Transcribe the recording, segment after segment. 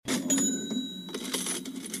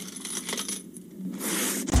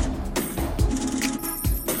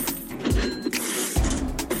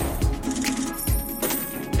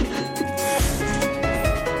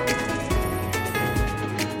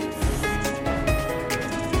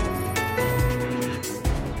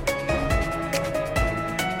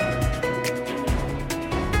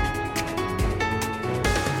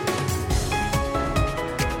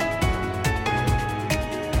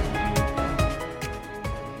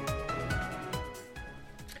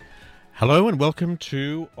Hello and welcome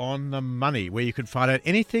to On the Money, where you can find out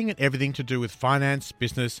anything and everything to do with finance,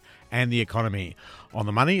 business and the economy. On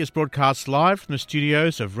the Money is broadcast live from the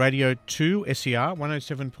studios of Radio 2 SER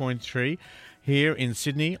 107.3 here in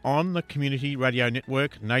Sydney on the Community Radio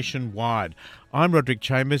Network nationwide. I'm Roderick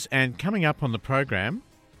Chambers, and coming up on the program...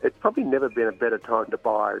 It's probably never been a better time to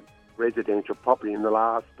buy residential property in the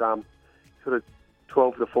last sort of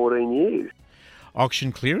 12 to 14 years.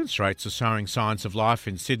 Auction clearance rates are showing signs of life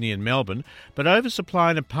in Sydney and Melbourne, but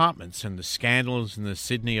oversupply in apartments and the scandals in the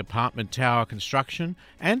Sydney apartment tower construction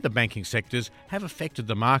and the banking sectors have affected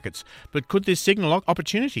the markets. But could this signal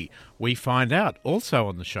opportunity? We find out also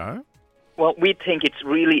on the show. Well, we think it's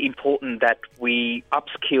really important that we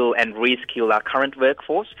upskill and reskill our current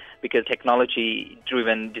workforce, because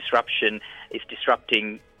technology-driven disruption is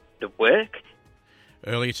disrupting the work.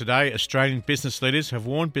 Earlier today, Australian business leaders have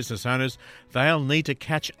warned business owners they'll need to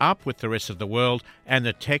catch up with the rest of the world and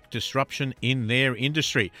the tech disruption in their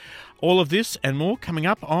industry. All of this and more coming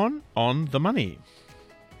up on the Money.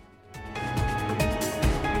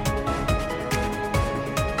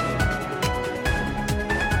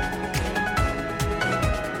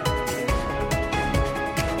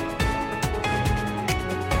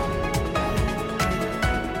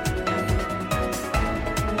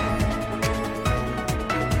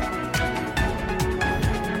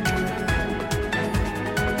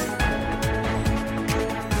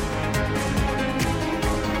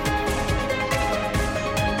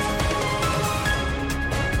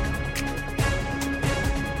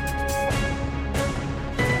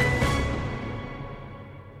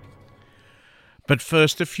 But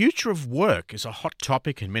first, the future of work is a hot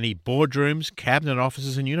topic in many boardrooms, cabinet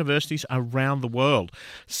offices and universities around the world.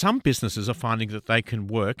 Some businesses are finding that they can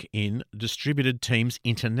work in distributed teams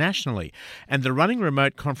internationally. And the Running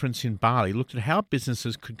Remote conference in Bali looked at how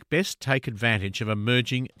businesses could best take advantage of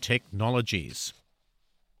emerging technologies.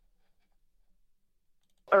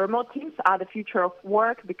 Remote teams are the future of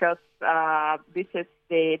work because this is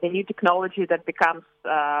the new technology that becomes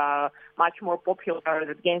much more popular,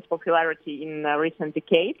 that gains popularity in recent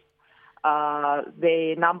decades.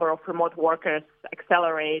 The number of remote workers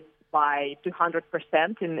accelerates by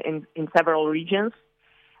 200% in several regions,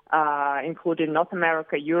 including North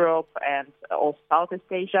America, Europe, and also Southeast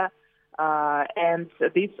Asia. And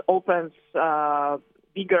this opens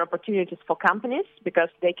bigger opportunities for companies because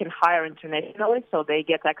they can hire internationally, so they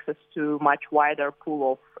get access to much wider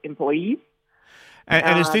pool of employees.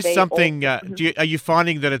 And is this something, are you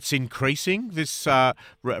finding that it's increasing, this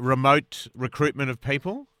remote recruitment of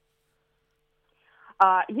people?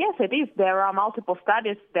 Yes, it is. There are multiple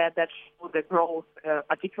studies that show the growth,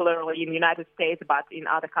 particularly in the United States, but in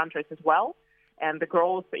other countries as well. And the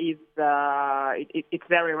growth is it's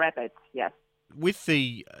very rapid, yes. With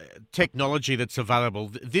the technology that's available,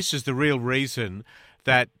 this is the real reason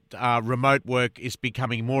that remote work is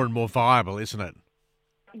becoming more and more viable, isn't it?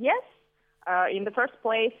 Yes. In the first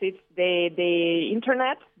place, it's the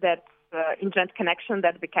internet, internet connection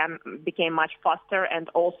that became much faster, and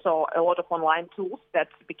also a lot of online tools that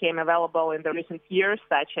became available in the recent years,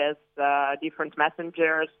 such as different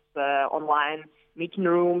messengers, online meeting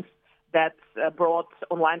rooms, that brought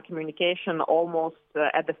online communication almost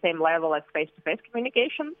at the same level as face-to-face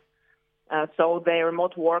communication. So the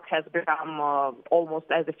remote work has become almost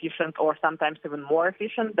as efficient, or sometimes even more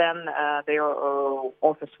efficient than their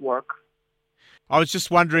office work. I was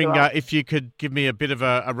just wondering if you could give me a bit of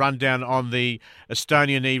a rundown on the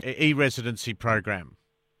Estonian e-residency program.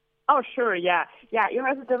 Oh, sure, yeah. Yeah,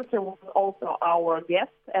 e-residency was also our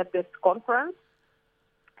guest at this conference.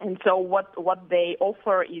 And so what they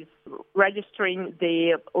offer is registering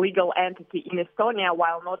the legal entity in Estonia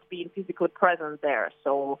while not being physically present there.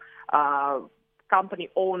 So company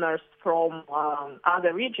owners from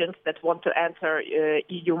other regions that want to enter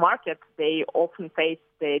EU market, they often face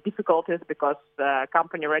the difficulties because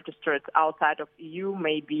company registered outside of EU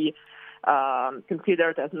may be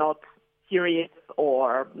considered as not serious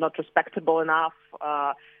or not respectable enough.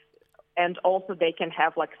 And also they can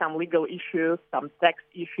have some legal issues, some tax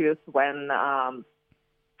issues when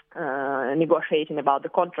negotiating about the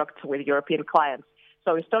contracts with European clients.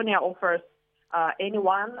 So Estonia offers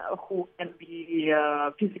anyone who can be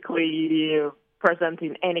physically present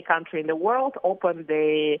in any country in the world, open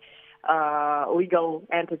the legal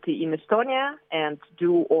entity in Estonia and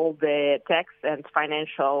do all the tax and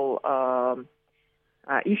financial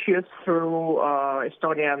issues through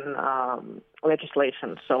Estonian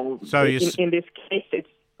legislation. So in this case, it's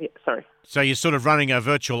sorry. So you're sort of running a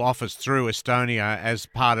virtual office through Estonia as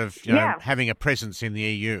part of having a presence in the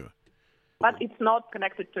EU. but it's not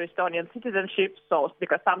connected to Estonian citizenship. So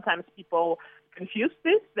because sometimes people confuse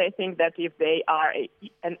this, they think that if they are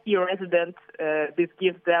an EU resident, this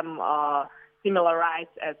gives them similar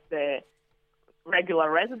rights as the regular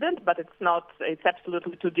resident, but it's not. It's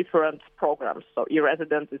absolutely two different programs. So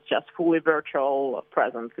e-resident is just fully virtual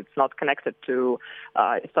presence. It's not connected to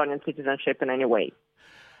Estonian citizenship in any way.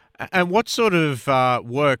 And what sort of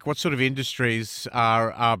work, what sort of industries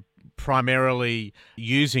are primarily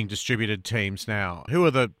using distributed teams now? Who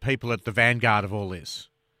are the people at the vanguard of all this?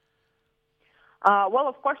 Well,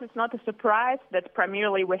 of course, it's not a surprise that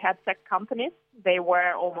primarily we had tech companies. They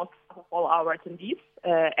were almost all our attendees,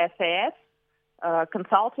 SAS,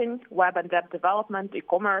 consulting, web and app development,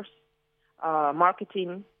 e-commerce,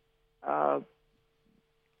 marketing.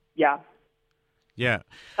 Yeah.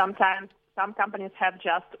 Sometimes some companies have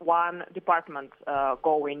just one department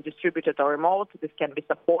going distributed or remote. This can be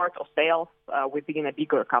support or sales within a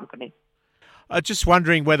bigger company. Just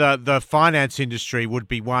wondering whether the finance industry would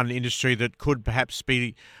be one industry that could perhaps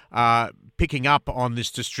be picking up on this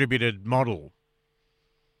distributed model.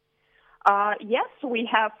 Yes, we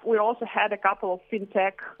have. We also had a couple of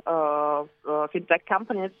fintech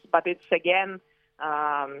companies, but it's again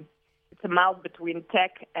it's a meld between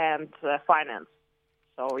tech and finance.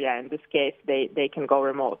 So yeah, in this case, they can go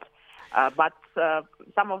remote, but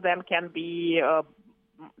some of them can be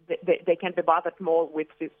they can be bothered more with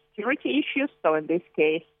security issues. So in this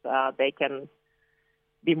case, they can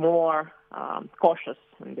be more cautious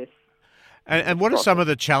in this. And what are some of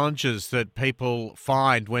the challenges that people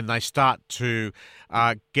find when they start to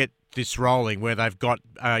get this rolling, where they've got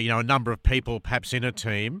a number of people perhaps in a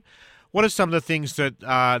team? What are some of the things that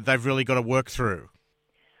they've really got to work through?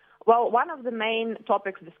 Well, one of the main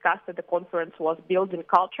topics discussed at the conference was building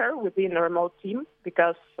culture within a remote team,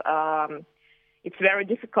 because it's very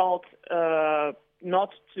difficult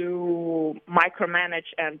not to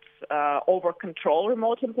micromanage and over-control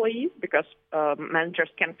remote employees, because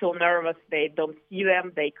managers can feel nervous. They don't see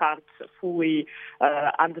them. They can't fully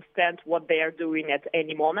understand what they are doing at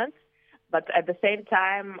any moment. But at the same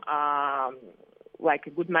time, like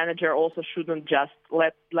a good manager also shouldn't just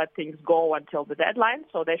let things go until the deadline.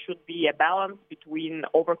 So there should be a balance between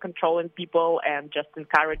over-controlling people and just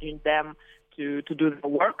encouraging them to do the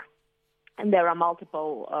work. And there are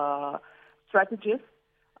multiple strategies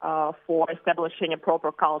for establishing a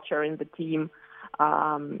proper culture in the team.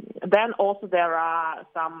 Then also there are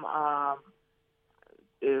some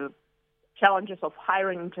challenges of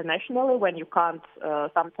hiring internationally, when you can't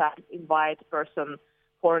sometimes invite a person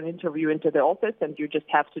for an interview into the office, and you just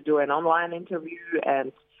have to do an online interview,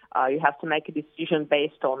 and you have to make a decision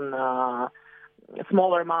based on a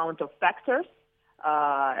smaller amount of factors.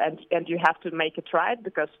 And you have to make it right,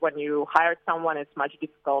 because when you hire someone, it's much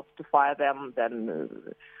difficult to fire them than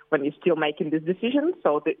when you're still making this decision.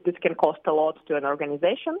 So this can cost a lot to an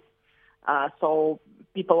organization. So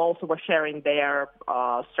people also were sharing their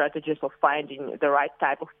strategies of finding the right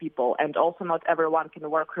type of people. And also not everyone can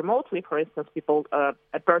work remotely. For instance,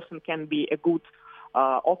 a person can be a good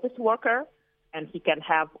office worker, and he can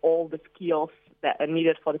have all the skills that are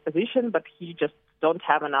needed for the position, but he just don't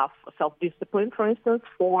have enough self-discipline, for instance,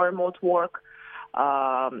 for remote work,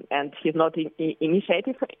 and he's not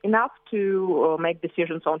initiative enough to make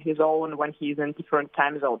decisions on his own when he's in different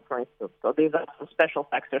time zones, for instance. So these are some special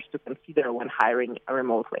factors to consider when hiring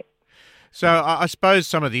remotely. So I suppose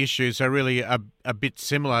some of the issues are really a bit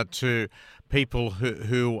similar to people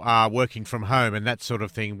who are working from home and that sort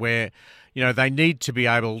of thing, where they need to be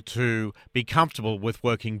able to be comfortable with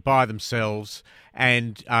working by themselves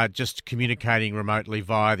and just communicating remotely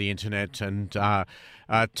via the internet and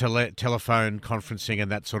telephone conferencing and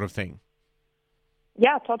that sort of thing.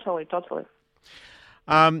 Yeah, totally.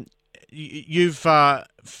 You've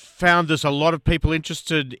found there's a lot of people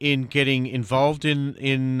interested in getting involved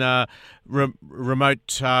in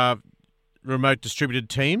remote distributed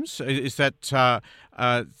teams. Is that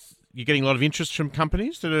you're getting a lot of interest from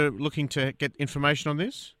companies that are looking to get information on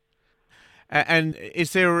this? And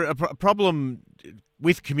is there a problem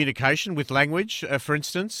with communication, with language, for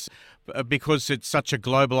instance, because it's such a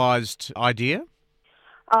globalized idea?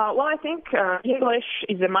 Well, I think English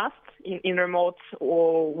is a must in remote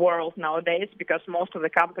world nowadays, because most of the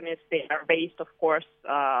companies, they are based, of course,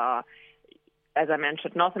 as I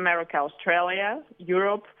mentioned, North America, Australia,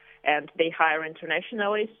 Europe, and they hire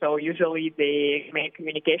internationally. So usually the main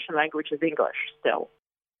communication language is English still.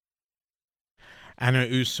 Anna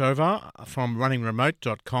Usova from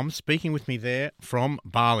runningremote.com speaking with me there from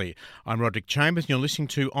Bali. I'm Roderick Chambers and you're listening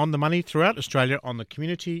to On the Money throughout Australia on the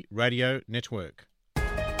Community Radio Network.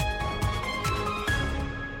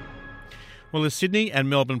 Well, the Sydney and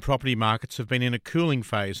Melbourne property markets have been in a cooling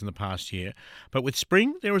phase in the past year, but with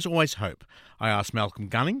spring there is always hope. I asked Malcolm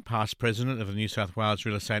Gunning, past president of the New South Wales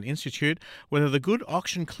Real Estate Institute, whether the good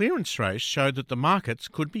auction clearance race showed that the markets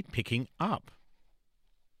could be picking up.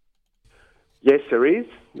 Yes, there is.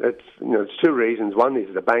 It's two reasons. One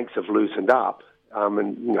is the banks have loosened up,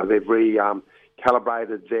 and they've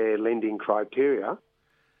recalibrated their lending criteria,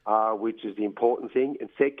 which is the important thing. And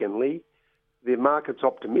secondly, the market's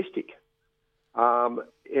optimistic, and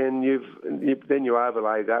then you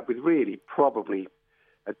overlay that with really probably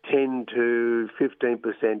a 10 to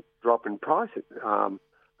 15% drop in price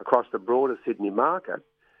across the broader Sydney market.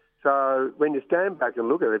 So when you stand back and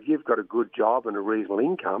look at it, if you've got a good job and a reasonable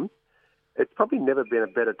income, it's probably never been a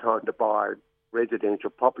better time to buy residential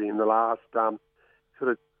property in the last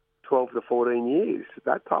sort of 12 to 14 years,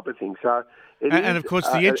 that type of thing. So, and of course,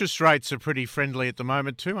 the interest rates are pretty friendly at the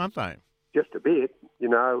moment too, aren't they? Just a bit, you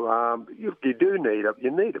do need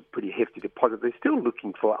a pretty hefty deposit. They're still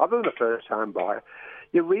looking for, other than a first home buyer,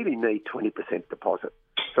 you really need 20% deposit.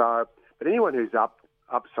 So, but anyone who's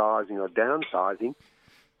upsizing or downsizing,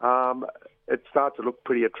 it starts to look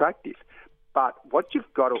pretty attractive. But what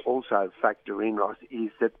you've got to also factor in, Ross,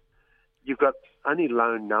 is that you've got only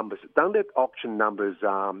low numbers. Don't let auction numbers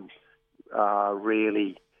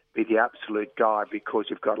really be the absolute guide, because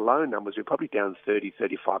you've got low numbers. We're probably down 30,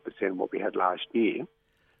 35% what we had last year,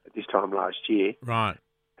 at this time last year. Right.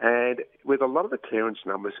 And with a lot of the clearance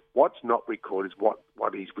numbers, what's not recorded is what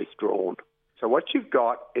is withdrawn. So what you've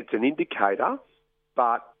got, it's an indicator,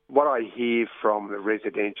 but what I hear from the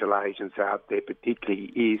residential agents out there particularly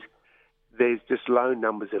is there's just low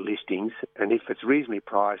numbers of listings, and if it's reasonably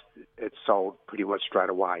priced, it's sold pretty much straight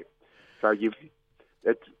away. So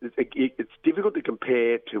it's difficult to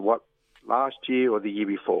compare to what last year or the year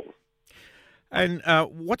before. And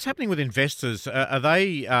what's happening with investors? Are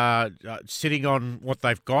they sitting on what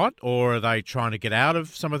they've got, or are they trying to get out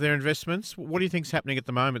of some of their investments? What do you think's happening at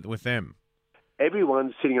the moment with them?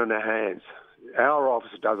 Everyone's sitting on their hands. Our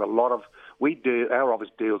office does a lot of. Our office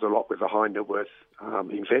deals a lot with the high net worth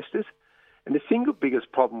investors. And the single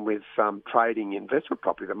biggest problem with trading investment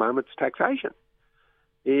property at the moment is taxation.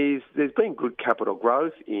 There's been good capital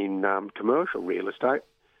growth in commercial real estate,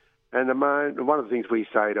 and one of the things we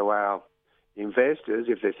say to our investors,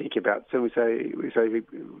 if they're thinking about, so we say,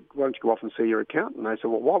 why don't you go off and see your accountant? And they say,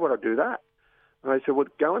 well, why would I do that? And they say, well,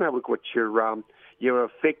 go and have a look what your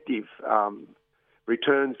effective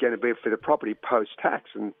return's going to be for the property post tax,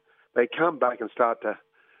 and they come back and start to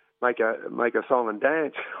make a song and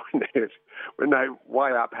dance when they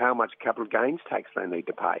weigh up how much capital gains tax they need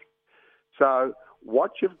to pay. So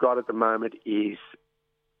what you've got at the moment is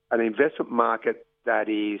an investment market that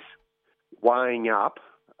is weighing up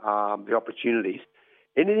the opportunities.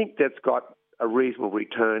 Anything that's got a reasonable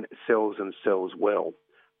return sells and sells well.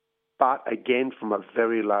 But again, from a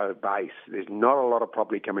very low base, there's not a lot of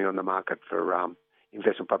property coming on the market for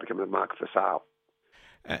investment property coming on the market for sale.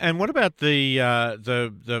 And what about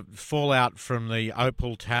the fallout from the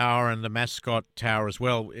Opal Tower and the Mascot Tower as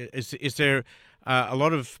well? Is there a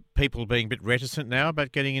lot of people being a bit reticent now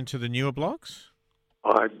about getting into the newer blocks?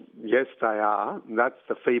 Yes, they are. That's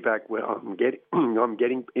the feedback I'm getting. I'm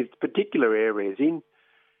getting in particular areas in,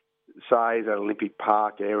 say, the Olympic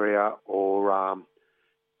Park area or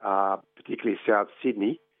particularly South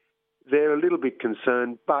Sydney. They're a little bit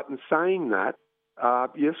concerned, but in saying that,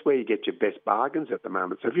 that's where you get your best bargains at the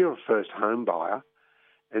moment. So if you're a first home buyer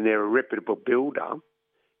and they're a reputable builder,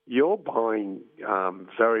 you're buying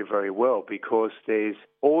very, very well, because there's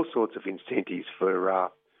all sorts of incentives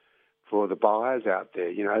for the buyers out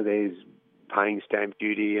there. There's paying stamp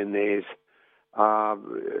duty, and there's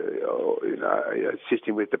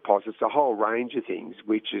assisting with deposits, a whole range of things,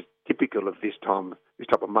 which is typical of this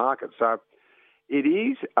type of market. So it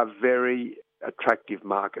is a very attractive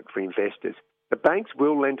market for investors. The banks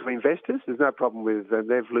will lend to investors. There's no problem with them.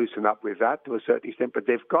 They've loosened up with that to a certain extent, but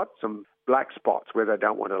they've got some black spots where they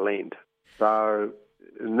don't want to lend. So,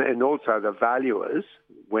 and also the valuers,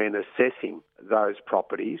 when assessing those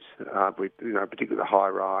properties, particularly the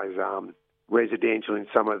high-rise residential in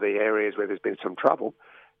some of the areas where there's been some trouble,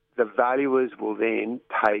 the valuers will then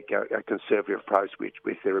take a conservative approach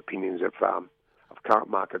with their opinions of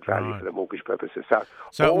current market value for the mortgage purposes.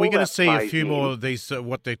 So we're going to see a few more of these,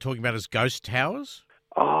 what they're talking about as ghost towers?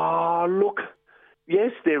 Oh, look,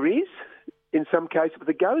 yes, there is in some cases. But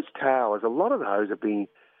the ghost towers, a lot of those have been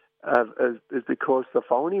is because the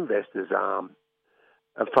foreign investors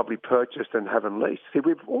have probably purchased and haven't leased. See,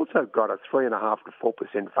 we've also got a 3.5% to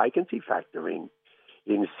 4% vacancy factor in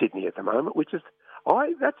Sydney at the moment, which is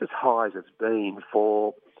that's as high as it's been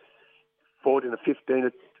for 14 to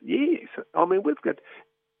 15 years. I mean, we've got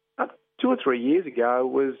 2 or 3 years ago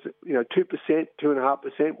was 2%,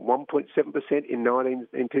 2.5%, 1.7%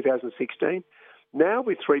 in 2016. Now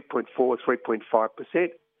we're 3.4, 3.5%,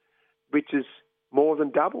 which is more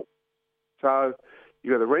than double. So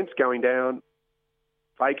you've got the rents going down,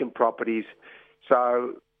 vacant properties.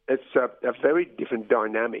 So it's a very different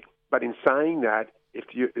dynamic. But in saying that, if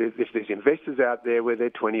there's investors out there with their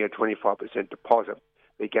 20 or 25% deposit,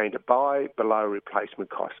 they're going to buy below replacement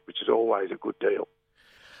cost, which is always a good deal.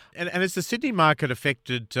 And has the Sydney market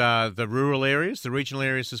affected the rural areas, the regional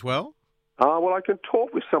areas as well? Well, I can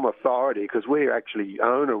talk with some authority because we actually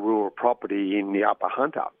own a rural property in the Upper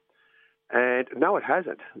Hunter. And no, it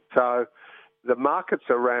hasn't. So the markets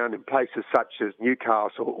around in places such as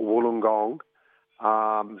Newcastle, Wollongong,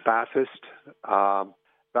 Bathurst,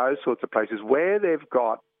 those sorts of places where they've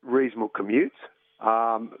got reasonable commutes,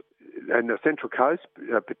 and the Central Coast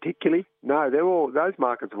particularly, those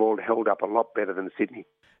markets have all held up a lot better than Sydney.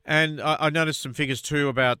 And I noticed some figures too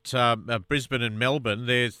about Brisbane and Melbourne.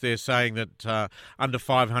 They're saying that under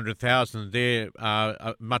 500,000, they're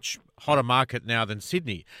a much hotter market now than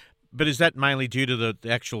Sydney. But is that mainly due to the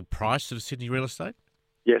actual price of Sydney real estate?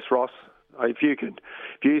 Yes, Ross. If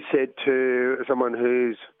you said to someone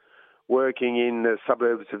who's working in the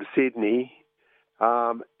suburbs of Sydney,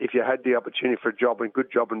 if you had the opportunity for a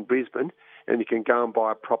good job in Brisbane, and you can go and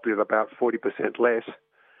buy a property at about 40% less,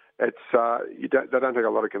 they don't take a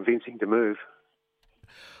lot of convincing to move.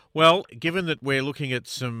 Well, given that we're looking at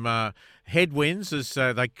some headwinds, as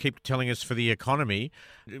they keep telling us, for the economy,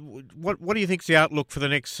 what do you think's the outlook for the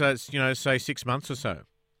next, say 6 months or so?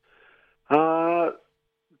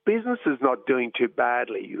 Business is not doing too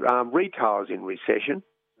badly. Retail's in recession.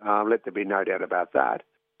 Let there be no doubt about that.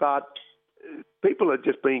 But people are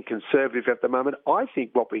just being conservative at the moment. I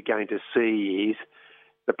think what we're going to see is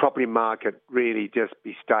the property market really just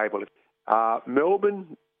be stable.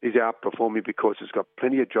 Melbourne is outperforming because it's got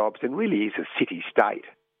plenty of jobs and really is a city state.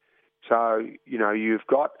 So, you've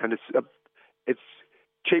got, and it's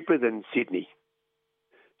cheaper than Sydney.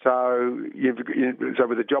 So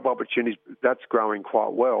with the job opportunities, that's growing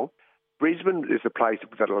quite well. Brisbane is a place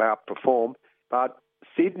that'll outperform, but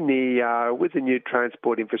Sydney, with the new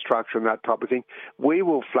transport infrastructure and that type of thing, we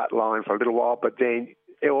will flatline for a little while, but then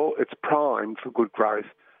it's primed for good growth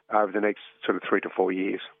over the next sort of 3 to 4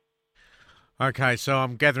 years. Okay, so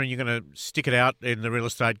I'm gathering you're going to stick it out in the real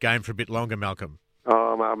estate game for a bit longer, Malcolm.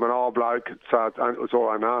 I'm an old bloke, so it's all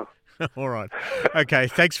I know. All right. Okay,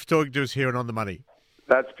 thanks for talking to us here on the Money.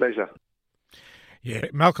 That's a pleasure. Yeah,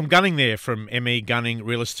 Malcolm Gunning there from ME Gunning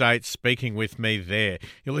Real Estate speaking with me there.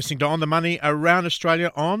 You're listening to On the Money around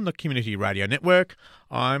Australia on the Community Radio Network.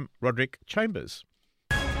 I'm Roderick Chambers.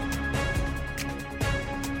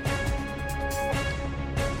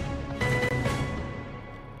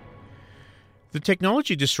 The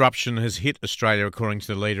technology disruption has hit Australia, according to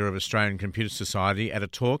the leader of Australian Computer Society at a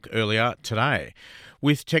talk earlier today.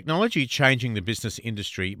 With technology changing the business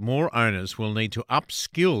industry, more owners will need to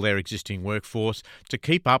upskill their existing workforce to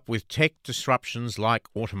keep up with tech disruptions like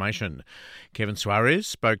automation. Kevin Suarez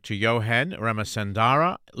spoke to Johan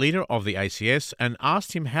Ramasandara, leader of the ACS, and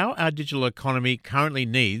asked him how our digital economy currently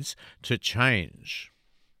needs to change.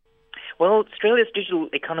 Well, Australia's digital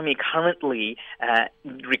economy currently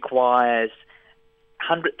requires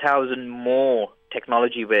 100,000 more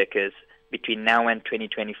technology workers between now and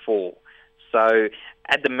 2024. So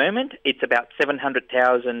at the moment, it's about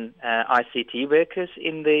 700,000 ICT workers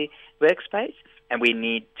in the workspace, and we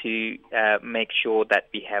need to make sure that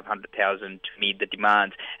we have 100,000 to meet the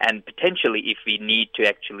demands. And potentially, if we need to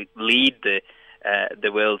actually lead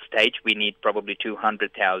the world stage, we need probably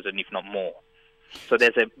 200,000, if not more. So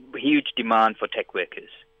there's a huge demand for tech workers.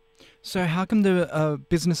 So how come the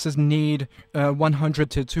businesses need 100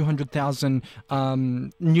 to 200,000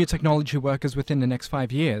 new technology workers within the next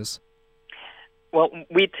 5 years? Well,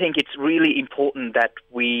 we think it's really important that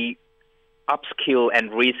we upskill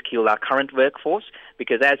and reskill our current workforce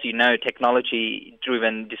because, as you know,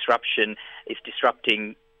 technology-driven disruption is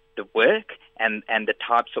disrupting the work and the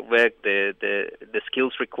types of work, the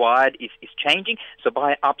skills required is changing. So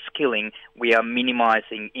by upskilling, we are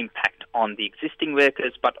minimizing impact on the existing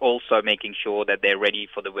workers, but also making sure that they're ready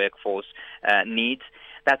for the workforce needs.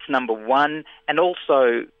 That's number one. And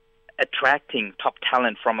also attracting top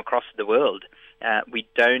talent from across the world. We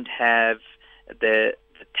don't have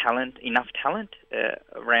enough talent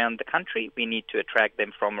around the country. We need to attract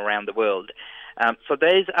them from around the world. So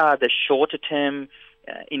those are the shorter-term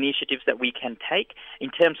initiatives that we can take. In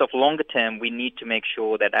terms of longer term, we need to make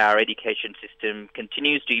sure that our education system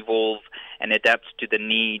continues to evolve and adapts to the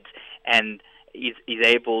needs and is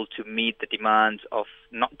able to meet the demands of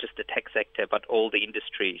not just the tech sector, but all the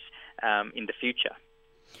industries in the future.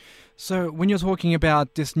 So when you're talking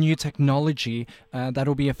about this new technology that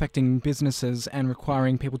will be affecting businesses and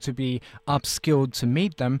requiring people to be upskilled to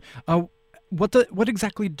meet them, what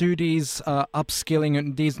exactly do these upskilling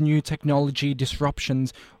and these new technology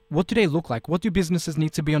disruptions, what do they look like? What do businesses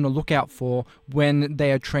need to be on the lookout for when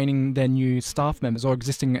they are training their new staff members or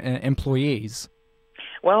existing employees?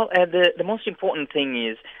 Well, the most important thing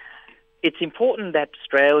is it's important that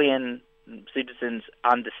Australian citizens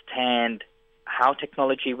understand how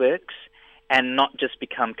technology works and not just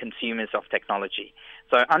become consumers of technology.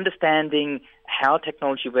 So understanding how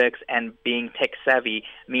technology works and being tech savvy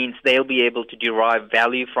means they'll be able to derive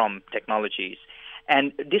value from technologies.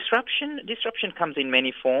 And disruption comes in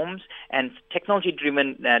many forms, and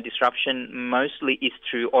technology-driven disruption mostly is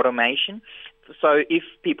through automation. So if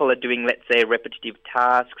people are doing, let's say, repetitive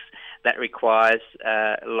tasks that requires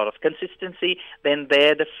a lot of consistency, then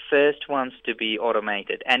they're the first ones to be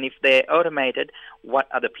automated. And if they're automated, what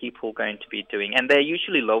are the people going to be doing? And they're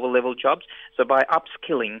usually lower-level jobs. So by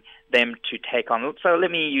upskilling them to take on, so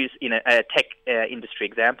let me use in a tech industry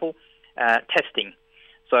example, testing.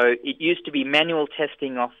 So it used to be manual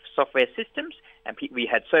testing of software systems, and we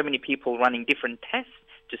had so many people running different tests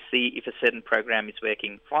to see if a certain program is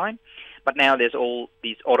working fine. But now there's all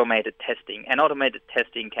these automated testing, and automated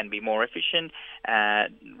testing can be more efficient,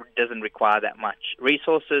 doesn't require that much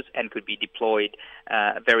resources, and could be deployed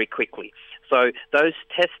very quickly. So those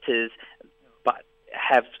testers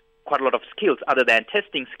have quite a lot of skills other than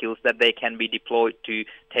testing skills that they can be deployed to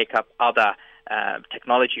take up other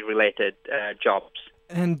technology-related jobs.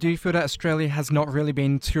 And do you feel that Australia has not really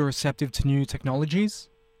been too receptive to new technologies?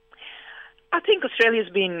 I think Australia's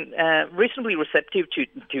been reasonably receptive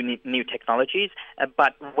to new technologies,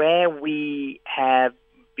 but where we have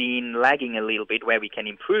been lagging a little bit, where we can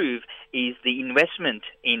improve, is the investment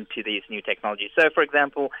into these new technologies. So, for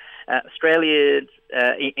example, Australia,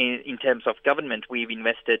 in terms of government, we've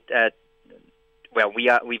invested.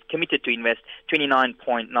 We've committed to invest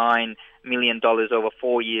 $29.9 million over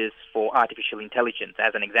 4 years for artificial intelligence,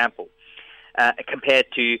 as an example, compared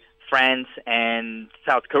to France and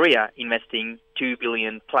South Korea investing $2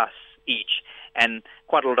 billion plus each, and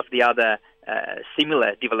quite a lot of the other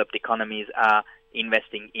similar developed economies are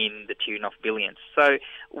investing in the tune of billions. So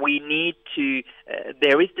we need to,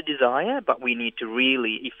 there is the desire, but we need to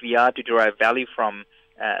really, if we are to derive value from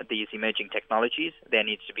these emerging technologies, there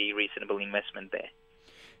needs to be reasonable investment there.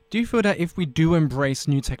 Do you feel that if we do embrace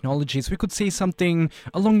new technologies, we could see something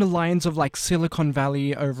along the lines of like Silicon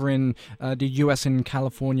Valley over in the US and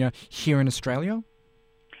California here in Australia?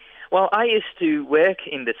 Well, I used to work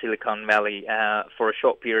in the Silicon Valley for a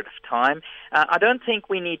short period of time. I don't think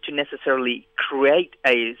we need to necessarily create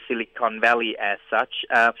a Silicon Valley as such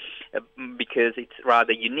because it's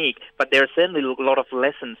rather unique, but there are certainly a lot of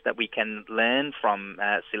lessons that we can learn from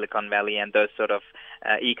Silicon Valley and those sort of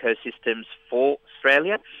ecosystems for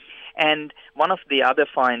Australia. And one of the other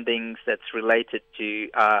findings that's related to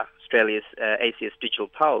Australia's ACS Digital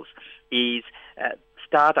Pulse is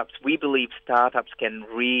startups. We believe startups can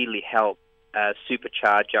really help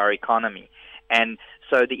supercharge our economy. And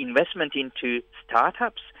so the investment into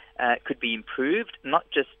startups could be improved, not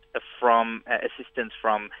just from assistance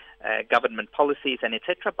from government policies and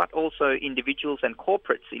etc., but also individuals and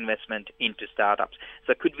corporates' investment into startups.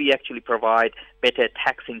 So could we actually provide better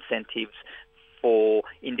tax incentives for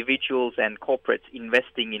individuals and corporates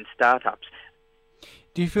investing in startups?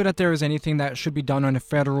 Do you feel that there is anything that should be done on a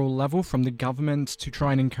federal level from the government to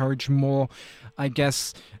try and encourage more, I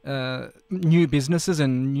guess, new businesses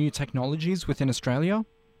and new technologies within Australia?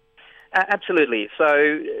 Absolutely. So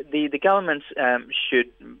the governments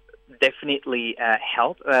should definitely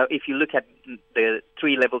help. If you look at the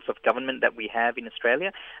three levels of government that we have in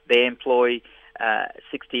Australia, they employ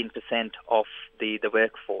 16% of the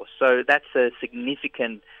workforce. So that's a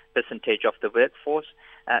significant percentage of the workforce.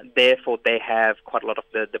 Therefore, they have quite a lot of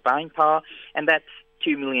the buying power, and that's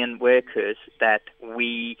 2 million workers that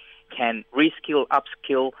we can reskill,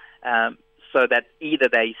 upskill, so that either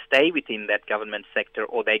they stay within that government sector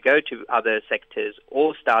or they go to other sectors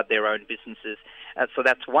or start their own businesses. So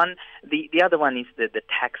that's one. The other one is the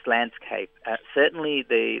tax landscape. Certainly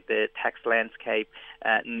the tax landscape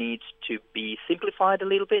needs to be simplified a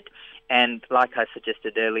little bit, and like I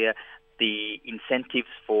suggested earlier, the incentives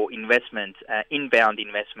for investment, inbound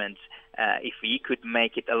investments, if we could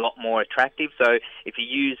make it a lot more attractive. So if you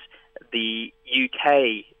use the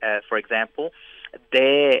UK, for example,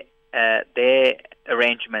 their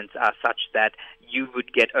arrangements are such that you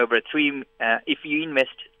would get over if you invest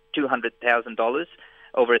 $200,000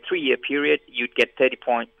 over a 3-year period, you'd get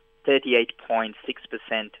 38.6%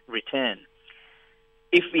 return.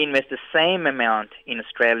 If we invest the same amount in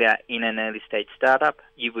Australia in an early stage startup,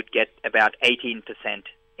 you would get about 18%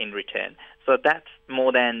 in return. So that's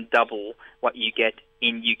more than double what you get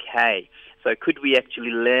in UK. So could we actually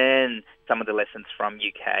learn some of the lessons from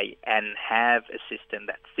UK and have a system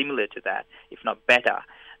that's similar to that, if not better,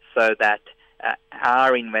 so that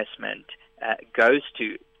our investment goes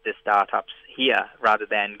to the startups here rather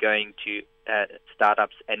than going to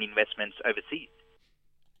startups and investments overseas?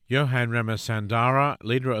 Johan Ramasandara,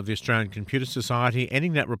 leader of the Australian Computer Society,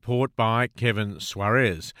 ending that report by Kevin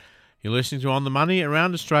Suarez. You're listening to On the Money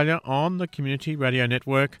around Australia on the Community Radio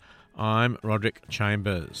Network. I'm Roderick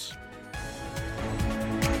Chambers.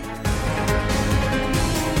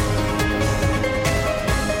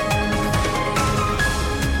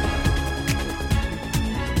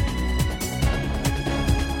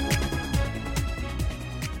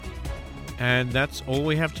 And that's all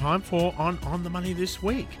we have time for on the Money this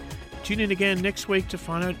week. Tune in again next week to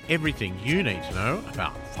find out everything you need to know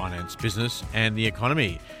about finance, business and the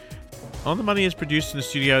economy. On the Money is produced in the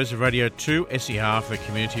studios of Radio 2 SER for the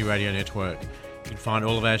Community Radio Network. You can find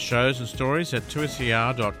all of our shows and stories at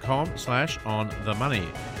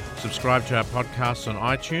 2ser.com/onthemoney. Subscribe to our podcasts on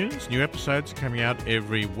iTunes. New episodes are coming out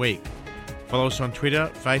every week. Follow us on Twitter,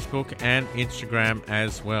 Facebook and Instagram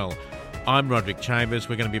as well. I'm Roderick Chambers.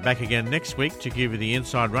 We're going to be back again next week to give you the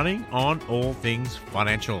inside running on all things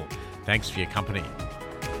financial. Thanks for your company.